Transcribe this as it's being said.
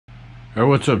Hey,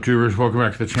 what's up, tubers? Welcome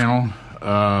back to the channel.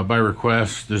 By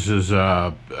request, this is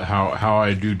how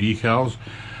I do decals.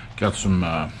 Got some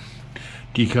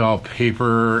decal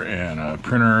paper and a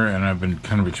printer, and I've been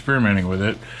kind of experimenting with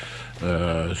it.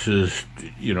 This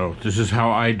is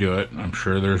how I do it. I'm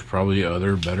sure there's probably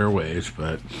other better ways,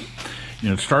 but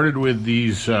it started with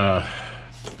these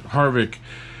Harvick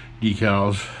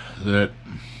decals that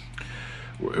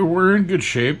were in good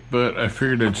shape, but I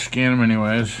figured I'd scan them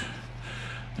anyways.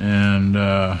 And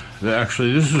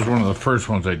actually, this is one of the first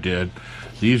ones I did.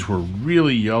 These were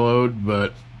really yellowed,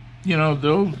 but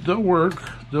they'll work.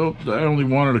 I only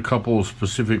wanted a couple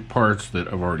specific parts that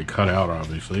I've already cut out,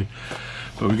 obviously.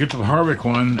 But we get to the Harvick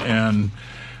one, and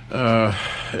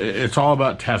it's all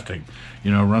about testing.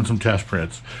 Run some test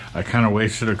prints. I kind of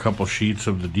wasted a couple sheets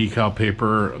of the decal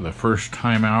paper. The first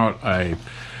time out, I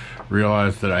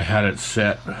realized that I had it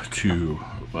set to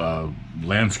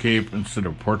landscape instead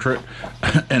of portrait,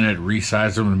 and it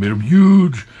resized them and made them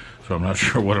huge. So I'm not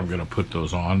sure what I'm going to put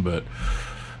those on, but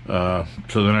so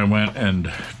then I went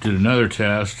and did another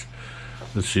test.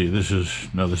 Let's see, this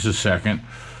is second.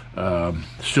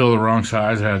 Still the wrong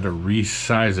size. I had to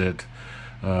resize it.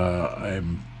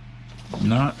 I'm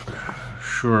not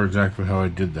sure exactly how I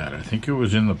did that. I think it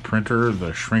was in the printer,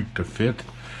 the shrink to fit,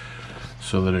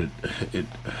 so that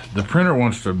the printer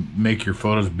wants to make your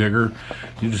photos bigger.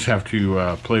 You just have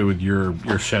to play with your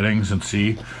settings and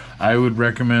see. I would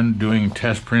recommend doing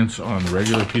test prints on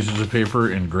regular pieces of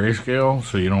paper in grayscale,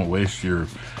 so you don't waste your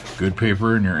good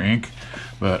paper and your ink.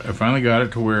 But I finally got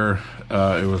it to where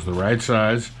it was the right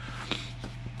size.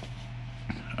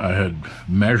 I had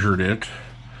measured it,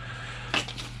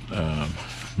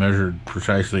 measured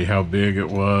precisely how big it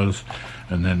was,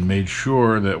 and then made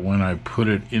sure that when I put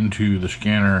it into the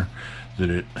scanner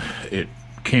that it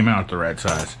came out the right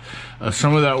size.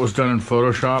 Some of that was done in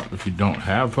Photoshop. If you don't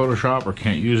have Photoshop or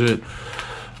can't use it,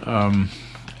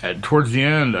 towards the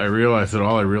end I realized that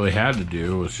all I really had to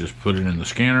do was just put it in the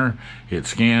scanner, hit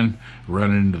scan,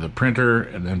 run it into the printer,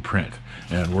 and then print.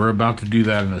 And we're about to do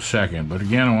that in a second. But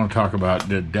again, I want to talk about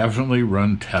definitely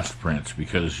run test prints,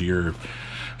 because your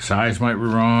size might be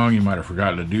wrong. You might have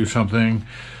forgotten to do something.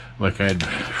 Like I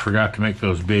forgot to make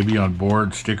those baby on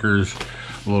board stickers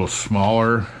a little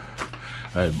smaller.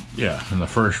 In the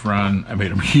first run I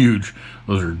made them huge.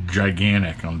 Those are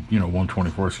gigantic on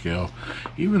 1/24 scale.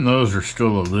 Even those are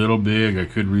still a little big. I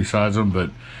could resize them, but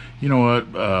you know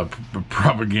what?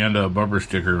 Propaganda bumper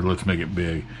sticker. Let's make it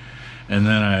big. And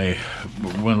then I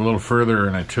went a little further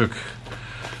and I took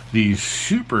these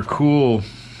super cool.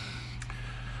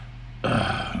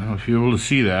 I don't know if you're able to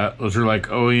see that. Those are like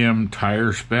OEM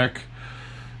tire spec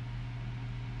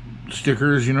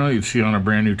stickers, you'd see on a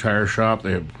brand new tire shop.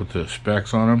 They put the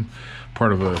specs on them.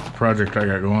 Part of a project I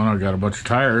got going, I got a bunch of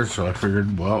tires, so I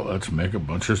figured, well, let's make a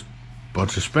bunch of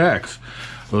specs.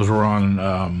 Those were on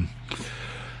one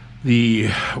of the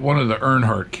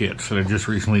Earnhardt kits that I just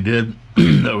recently did.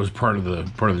 That was part of the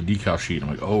decal sheet. I'm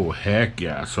like, oh heck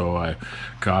yeah! So I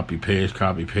copy paste,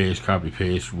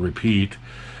 repeat.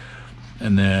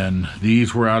 And then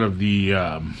these were out of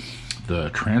the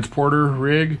transporter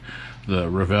rig, the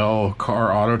Revell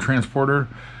car auto transporter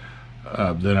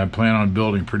that I plan on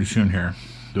building pretty soon here.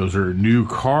 Those are new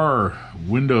car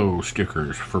window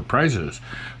stickers for prices.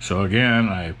 So again,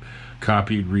 I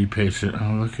copied, repasted.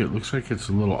 Oh, look, it looks like it's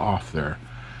a little off there.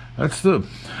 That's the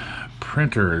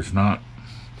printer is not.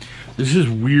 This is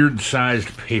weird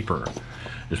sized paper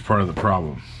is part of the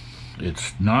problem.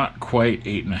 It's not quite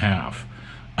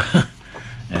 8.5.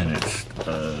 And it's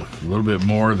a little bit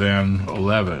more than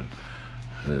 11.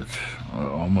 It's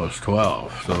almost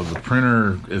 12. So the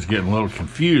printer is getting a little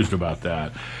confused about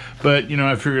that. But,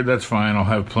 I figured that's fine. I'll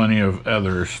have plenty of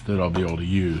others that I'll be able to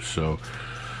use. So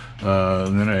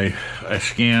then I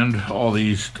scanned all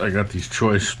these. I got these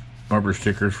choice bumper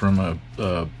stickers from a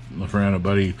friend, a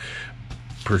buddy,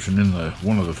 person in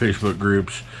one of the Facebook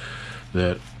groups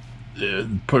that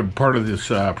part of this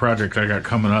project I got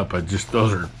coming up.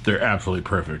 They're absolutely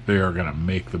perfect. They are going to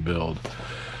make the build.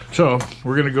 So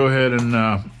we're going to go ahead and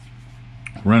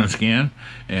run a scan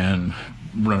and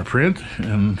run a print,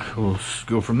 and we'll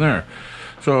go from there.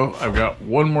 So I've got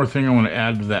one more thing I want to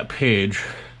add to that page.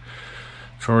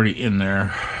 It's already in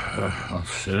there. I'll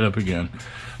set it up again.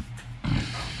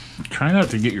 Try not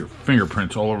to get your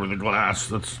fingerprints all over the glass.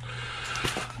 That's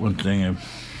one thing I'm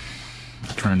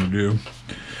trying to do.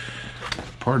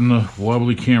 Pardon the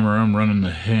wobbly camera. I'm running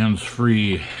the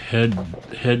hands-free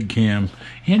head cam,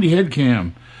 handy head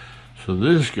cam. So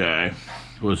this guy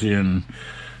was in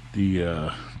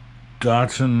the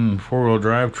Datsun four-wheel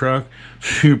drive truck.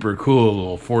 Super cool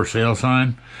little for sale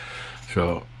sign.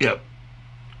 So, yep,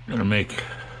 gonna make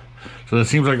So that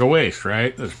seems like a waste,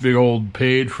 right? This big old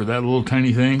page for that little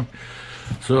tiny thing.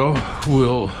 So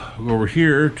we'll go over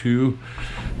here to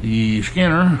the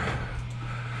scanner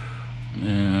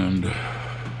and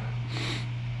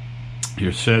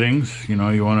your settings. You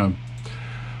know, you want to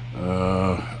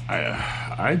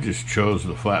I just chose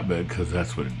the flatbed because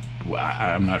that's what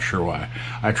I'm not sure why.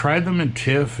 I tried them in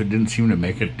TIFF. It didn't seem to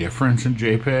make a difference in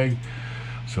JPEG,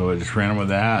 so I just ran them with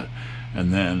that.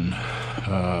 And then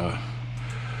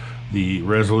the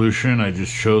resolution, I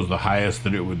just chose the highest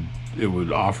that it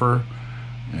would offer.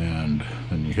 And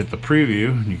then you hit the preview,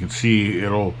 and you can see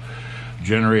it'll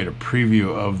generate a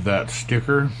preview of that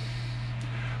sticker.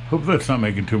 Hope that's not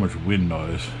making too much wind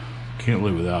noise. Can't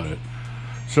live without it.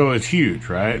 So it's huge,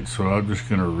 right? So I'm just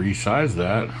going to resize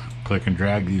that. Click and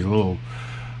drag these little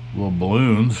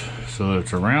balloons so that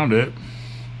it's around it.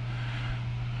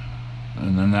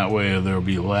 And then that way there'll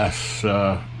be less,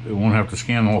 it won't have to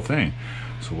scan the whole thing.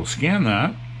 So we'll scan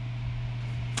that.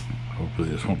 Hopefully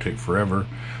this won't take forever.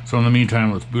 So in the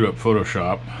meantime, let's boot up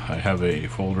Photoshop. I have a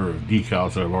folder of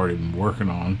decals that I've already been working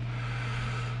on.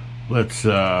 Let's,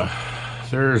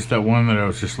 there's that one that I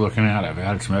was just looking at. I've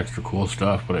added some extra cool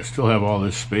stuff, but I still have all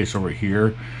this space over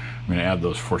here. I'm going to add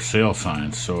those for sale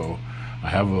signs. So I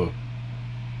have a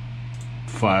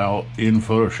file in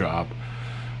Photoshop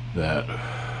that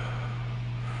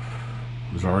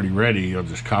was already ready. I'll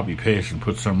just copy paste and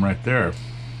put some right there.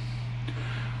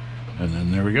 And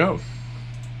then there we go.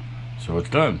 So it's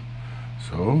done.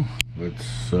 So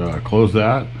let's close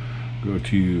that. Go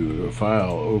to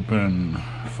File, Open,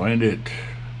 find it.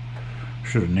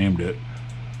 Should have named it.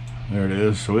 There it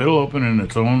is. So it'll open in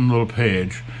its own little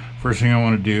page. First thing I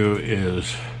want to do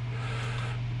is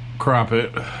crop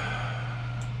it.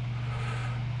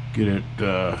 Get it,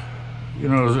 you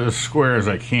know, as square as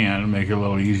I can. Make it a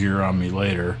little easier on me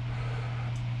later.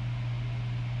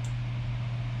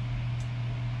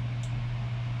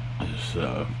 This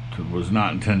was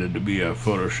not intended to be a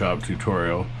Photoshop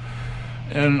tutorial.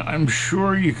 And I'm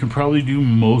sure you can probably do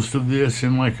most of this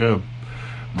in like a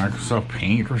Microsoft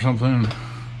Paint or something.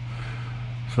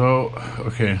 So,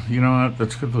 okay, you know what?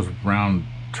 Let's get those round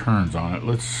turns on it.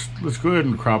 Let's go ahead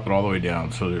and crop it all the way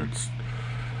down so that it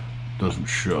doesn't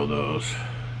show those.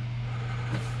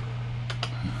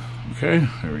 Okay,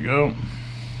 there we go.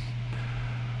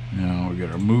 Now we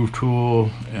got our move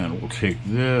tool, and we'll take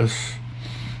this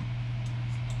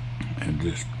and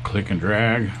just click and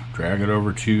drag it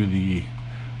over to the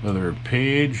other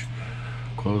page.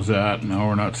 Close that. No,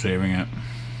 we're not saving it.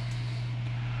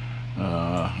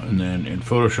 And then in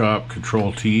Photoshop,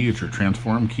 Control T is your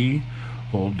transform key.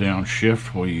 Hold down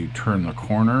Shift while you turn the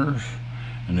corners,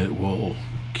 and it will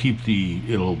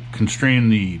it'll constrain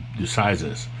the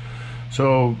sizes.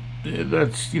 So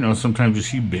that's, you know, sometimes you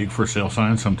see big for sale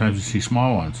signs, sometimes you see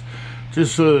small ones.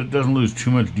 Just so it doesn't lose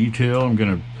too much detail, I'm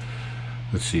gonna,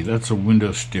 let's see, that's a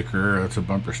window sticker, that's a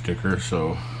bumper sticker,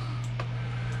 so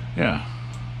yeah,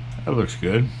 that looks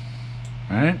good,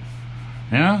 right?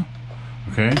 Yeah?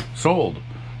 Okay, sold.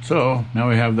 So now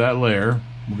we have that layer.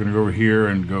 We're gonna go over here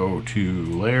and go to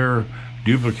Layer,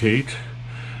 Duplicate,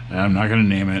 and I'm not gonna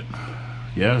name it.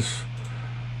 Yes,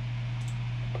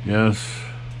 we'll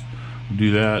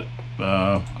do that,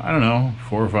 I don't know,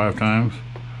 4 or 5 times.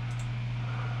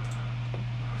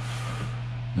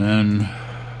 Then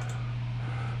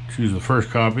choose the first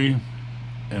copy,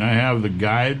 and I have the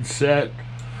guide set.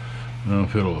 I don't know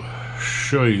if it'll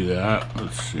show you that.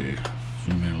 Let's see,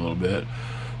 zoom in a little bit,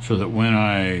 so that when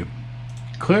I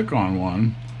click on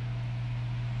one,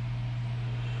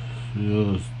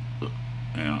 see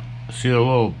the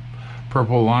little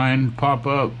purple line pop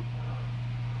up?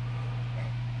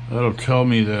 That'll tell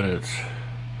me that it's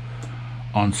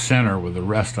on center with the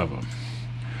rest of them.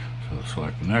 So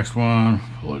select the next one,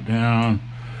 pull it down,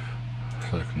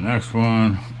 select the next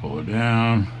one, pull it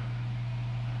down,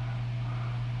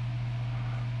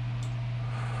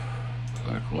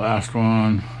 select the last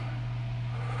one,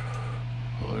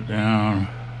 pull it down.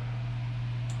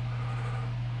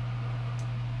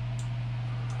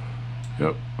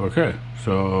 Yep, okay,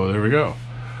 so there we go.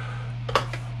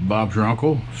 Bob's your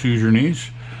uncle, Sue's your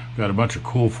niece. Got a bunch of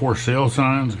cool for sale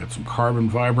signs, got some carbon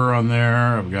fiber on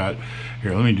there. I've got,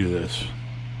 here, let me do this.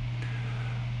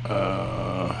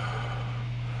 Turn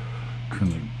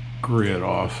the grid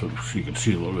off so you can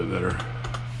see a little bit better.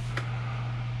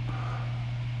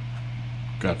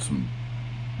 Got some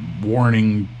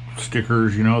warning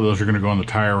stickers, you know, those are gonna go on the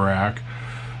tire rack.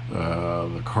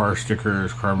 The car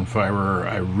stickers, carbon fiber.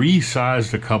 I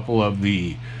resized a couple of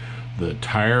the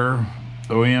tire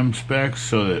OEM specs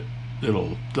so that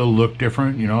they'll look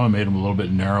different, you know. I made them a little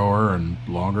bit narrower and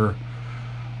longer.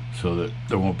 so that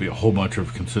there won't be a whole bunch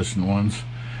of consistent ones.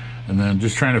 And then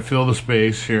just trying to fill the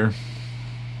space here.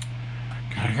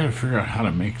 God, I gotta figure out how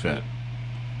to make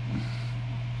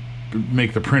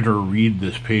the printer read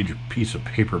this piece of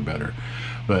paper better.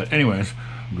 But anyways,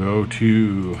 go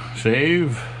to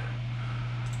save,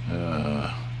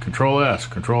 Control S.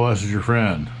 Control S is your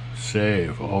friend.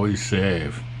 Save, always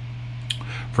save.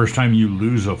 First time you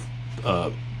lose a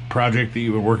project that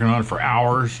you've been working on for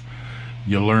hours,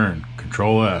 you learn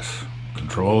Control S,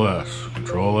 Control S,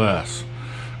 Control S.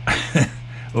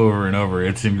 Over and over.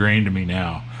 It's ingrained to me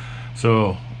now.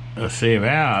 So save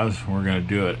as, we're going to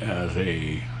do it as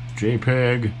a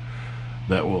JPEG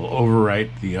that will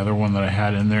overwrite the other one that I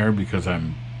had in there because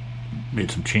I'm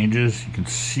made some changes. You can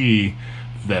see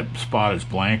that spot is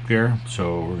blank there,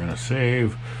 so we're going to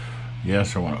save.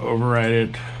 Yes, I want to overwrite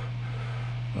it.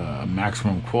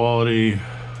 Maximum quality.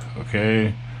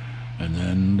 Okay, and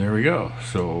then there we go.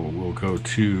 So we'll go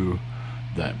to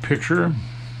that picture.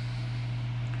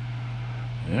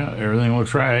 Yeah, everything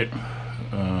looks right.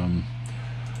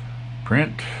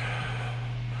 Print,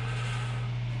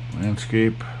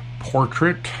 landscape,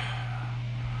 portrait.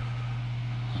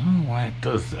 I don't know why it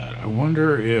does that. I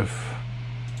wonder if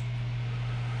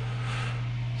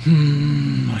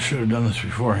I should have done this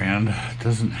beforehand. It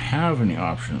doesn't have any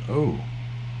option. Oh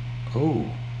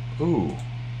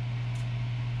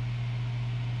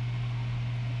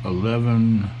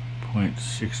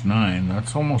 11.69.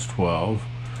 That's almost 12.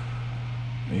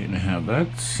 8.5.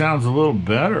 That sounds a little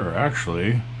better,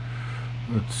 actually.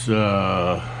 Let's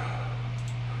whole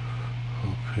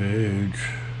page.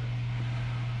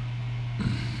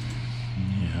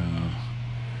 Yeah.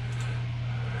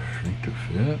 Shrink to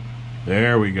fit.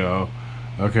 There we go.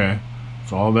 Okay.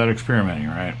 It's all about experimenting,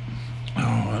 right?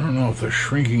 Oh, I don't know if the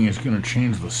shrinking is going to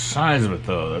change the size of it,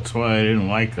 though. That's why I didn't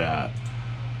like that.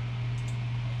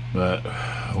 But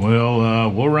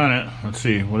we'll run it. Let's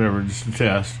see. Whatever, just to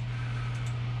test.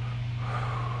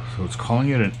 So it's calling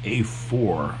it an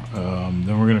A4.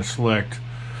 Then we're going to select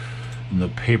the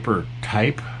paper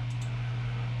type,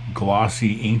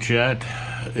 glossy inkjet.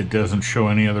 It doesn't show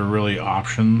any other really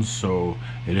options, so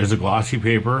it is a glossy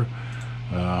paper.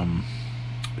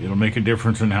 It'll make a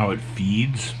difference in how it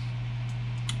feeds.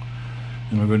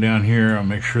 And we'll go down here and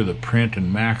make sure the print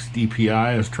and max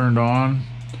DPI is turned on.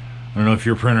 I don't know if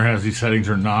your printer has these settings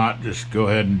or not. Just go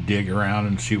ahead and dig around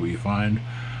and see what you find.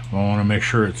 I want to make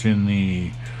sure it's in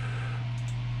the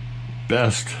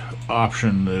best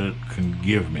option that it can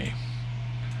give me.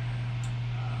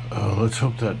 Let's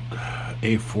hope that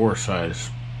A4 size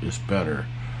is better.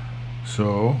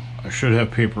 So I should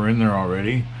have paper in there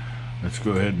already. Let's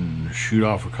go ahead and shoot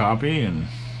off a copy and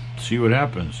see what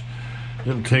happens.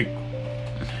 It'll take,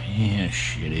 yeah,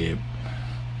 shit,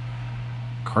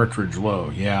 cartridge low.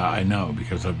 Yeah, I know,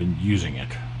 because I've been using it.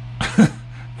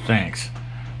 Thanks.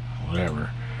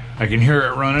 Whatever. I can hear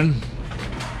it running.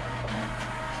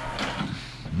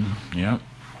 Yep.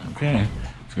 Okay.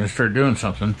 It's going to start doing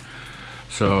something.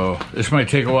 So this might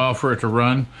take a while for it to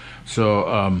run. So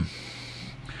I'm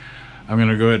going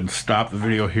to go ahead and stop the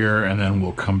video here, and then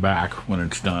we'll come back when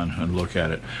it's done and look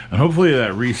at it. And hopefully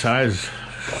that size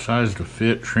to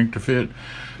fit, shrink to fit,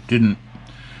 didn't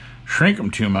shrink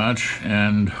them too much,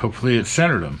 and hopefully it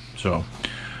centered them. So,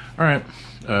 all right,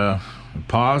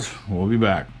 pause. We'll be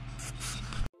back.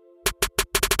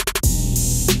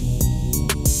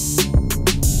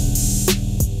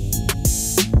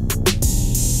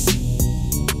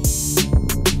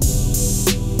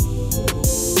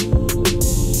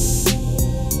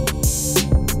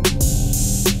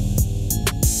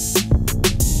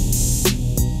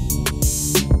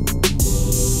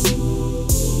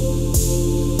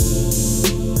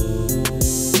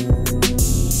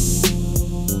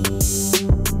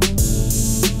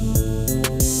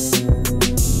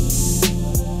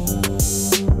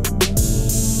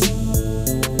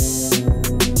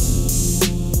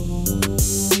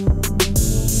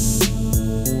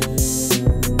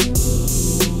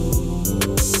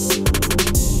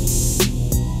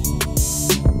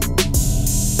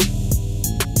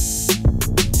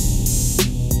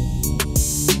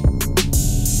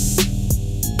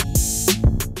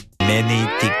 Many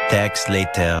tic-tacs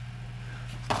later.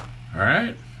 All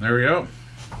right, there we go.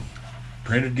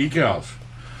 Printed decals.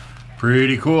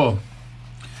 Pretty cool.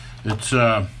 It's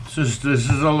this is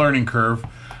a learning curve.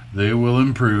 They will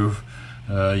improve.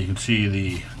 You can see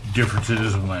the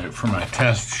differences from my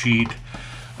test sheet.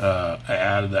 I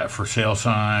added that for sale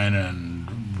sign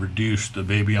and reduced the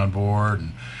baby on board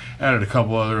and added a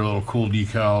couple other little cool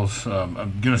decals.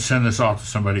 I'm gonna send this off to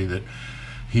somebody that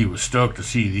he was stoked to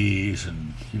see these,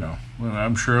 and well,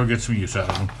 I'm sure he'll get some use out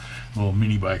of them. Little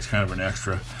mini bike's kind of an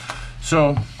extra.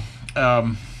 So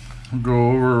I'll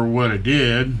go over what I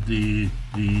did. The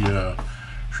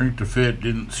shrink to fit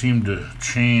didn't seem to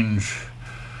change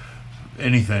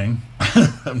anything.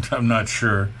 I'm not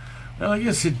sure. Well, I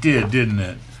guess it did, didn't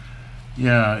it?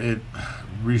 Yeah, it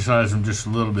resized them just a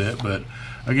little bit, but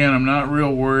again, I'm not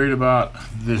real worried about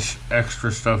this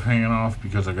extra stuff hanging off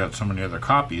because I got so many other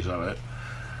copies of it.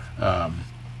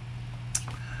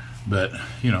 But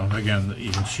again,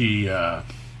 you can see I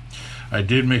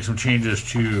did make some changes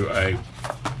to. I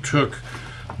took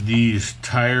these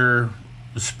tire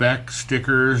spec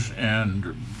stickers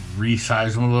and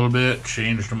resized them a little bit,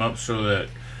 changed them up so that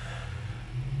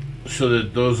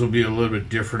those will be a little bit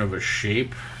different of a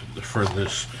shape for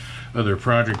this other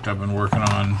project I've been working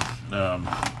on,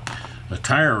 a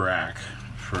tire rack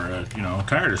for a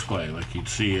tire display like you'd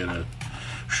see at a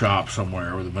shop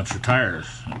somewhere with a bunch of tires,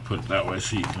 and put it that way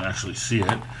so you can actually see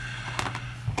it.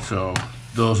 So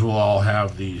those will all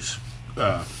have these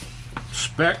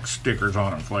spec stickers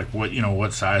on them, like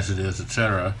what size it is,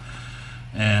 etc.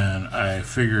 And I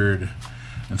figured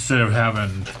instead of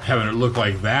having it look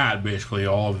like that, basically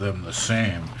all of them the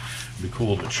same, it'd be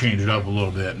cool to change it up a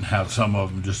little bit and have some of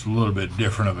them just a little bit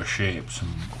different of a shape,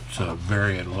 to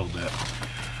vary it a little bit.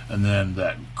 And then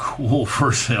that cool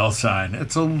for sale sign,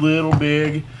 it's a little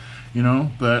big,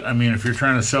 but I mean, if you're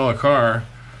trying to sell a car,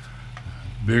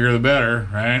 bigger the better,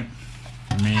 right?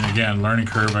 I mean, again, learning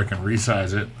curve, I can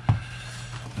resize it.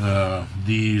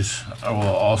 These I will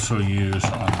also use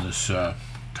on this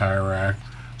tire rack,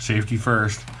 safety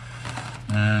first,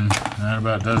 and that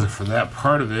about does it for that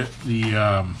part of it.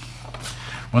 The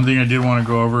one thing I did want to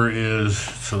go over is,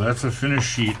 so that's a finished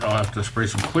sheet. I'll have to spray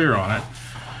some clear on it.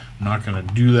 I'm not going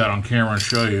to do that on camera and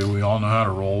show you. We all know how to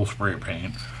roll spray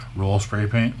paint.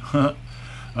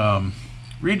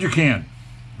 Read your can.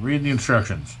 Read the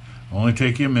instructions. It'll only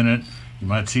take you a minute. You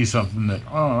might see something that,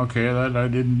 oh, okay, that I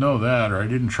didn't know that, or I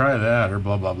didn't try that, or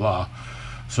blah, blah, blah.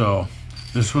 So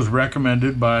this was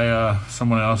recommended by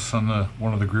someone else on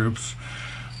one of the groups.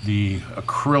 The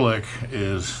acrylic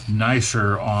is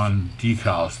nicer on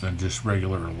decals than just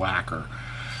regular lacquer.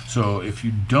 So if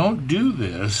you don't do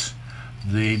this,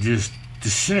 they just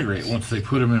disintegrate once you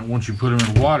put them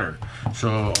in water.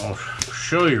 So I'll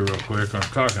show you real quick what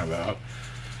I'm talking about.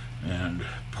 And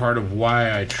part of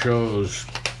why I chose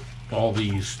all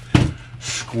these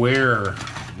square,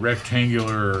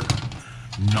 rectangular,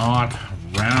 not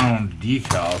round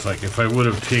decals, like if I would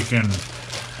have taken,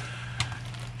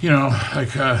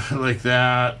 like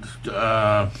that,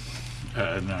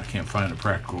 no, I can't find a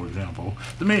practical example.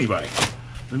 The mini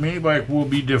bike will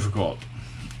be difficult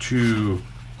to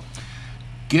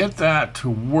get that to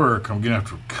work. I'm gonna have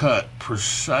to cut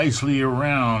precisely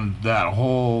around that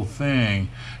whole thing.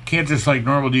 Can't just like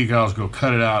normal decals go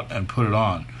cut it out and put it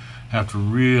on. Have to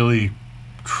really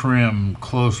trim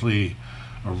closely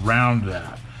around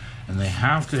that, and they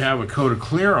have to have a coat of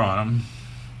clear on them.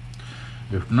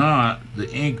 If not, the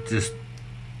ink just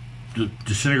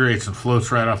disintegrates and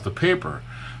floats right off the paper.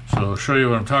 So I'll show you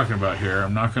what I'm talking about here.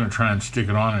 I'm not going to try and stick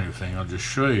it on anything. I'll just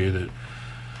show you that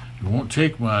it won't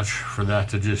take much for that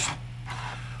to just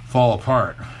fall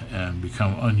apart and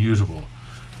become unusable.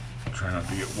 Try not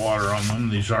to get water on them.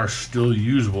 These are still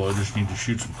usable. I just need to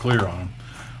shoot some clear on them.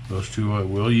 Those two I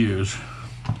will use.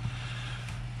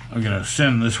 I'm going to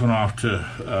send this one off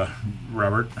to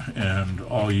Robert, and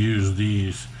I'll use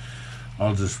these.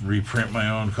 I'll just reprint my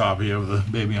own copy of the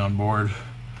baby on board.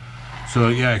 So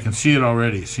yeah, I can see it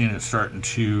already, seeing it starting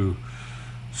to,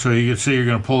 so you can say you're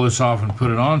going to pull this off and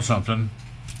put it on something,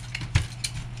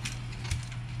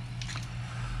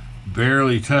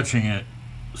 barely touching it.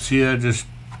 See that just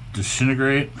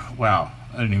disintegrate? Wow,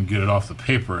 I didn't even get it off the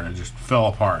paper and it just fell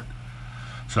apart.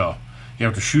 So you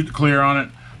have to shoot the clear on it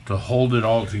to hold it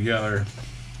all together,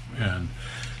 and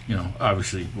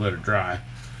obviously let it dry.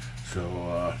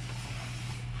 So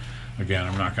again,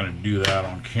 I'm not going to do that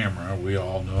on camera. We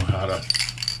all know how to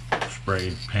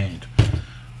spray paint.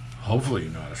 Hopefully you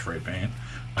know how to spray paint.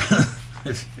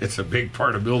 It's a big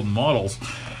part of building models.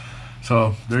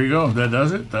 So there you go. That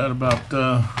does it. That about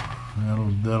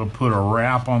that'll put a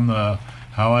wrap on the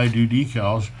how I do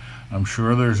decals. I'm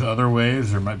sure there's other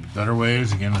ways. There might be better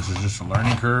ways. Again, this is just a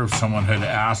learning curve. Someone had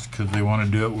asked because they want to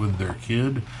do it with their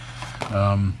kid.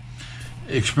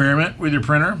 Experiment with your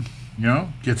printer.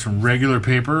 Get some regular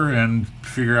paper and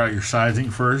figure out your sizing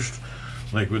first.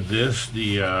 Like with this,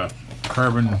 the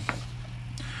carbon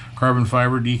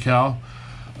fiber decal,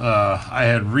 I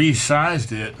had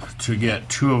resized it to get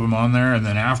two of them on there, and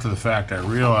then after the fact I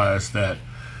realized that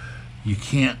you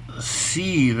can't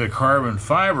see the carbon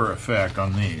fiber effect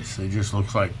on these. They just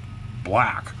look like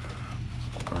black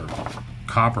or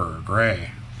copper or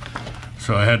gray.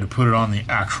 So I had to put it on the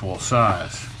actual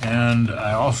size. And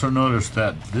I also noticed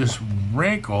that this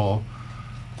wrinkle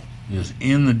is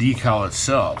in the decal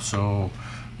itself. So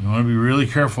you want to be really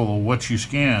careful of what you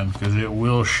scan because it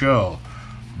will show.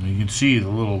 And you can see the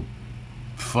little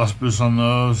fuspus on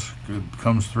those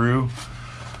comes through.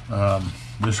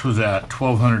 This was at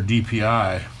 1200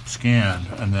 DPI scanned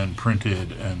and then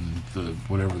printed, and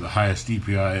whatever the highest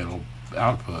DPI it'll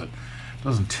output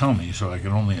doesn't tell me, so I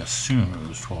can only assume it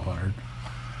was 1200.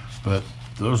 But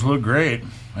those look great.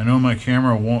 I know my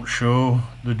camera won't show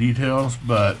the details,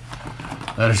 but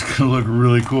that is going to look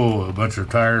really cool. A bunch of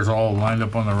tires all lined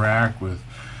up on the rack with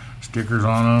stickers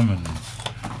on them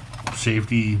and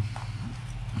safety,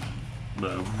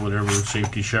 whatever,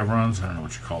 safety chevrons. I don't know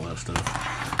what you call that stuff.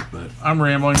 But I'm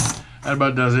rambling. That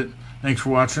about does it. Thanks for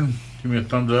watching. Give me a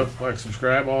thumbs up, like,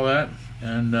 subscribe, all that.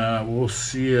 And we'll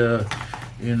see you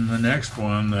in the next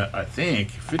one that I think,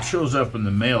 if it shows up in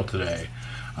the mail today,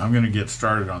 I'm going to get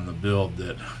started on the build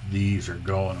that these are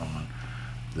going on.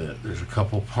 That there's a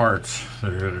couple parts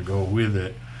that are going to go with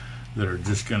it that are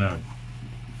just going to,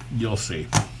 you'll see.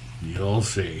 You'll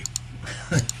see.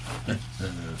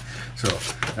 So,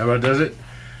 that about does it.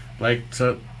 Like,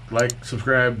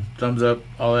 subscribe, thumbs up,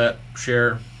 all that,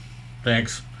 share.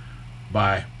 Thanks.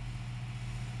 Bye.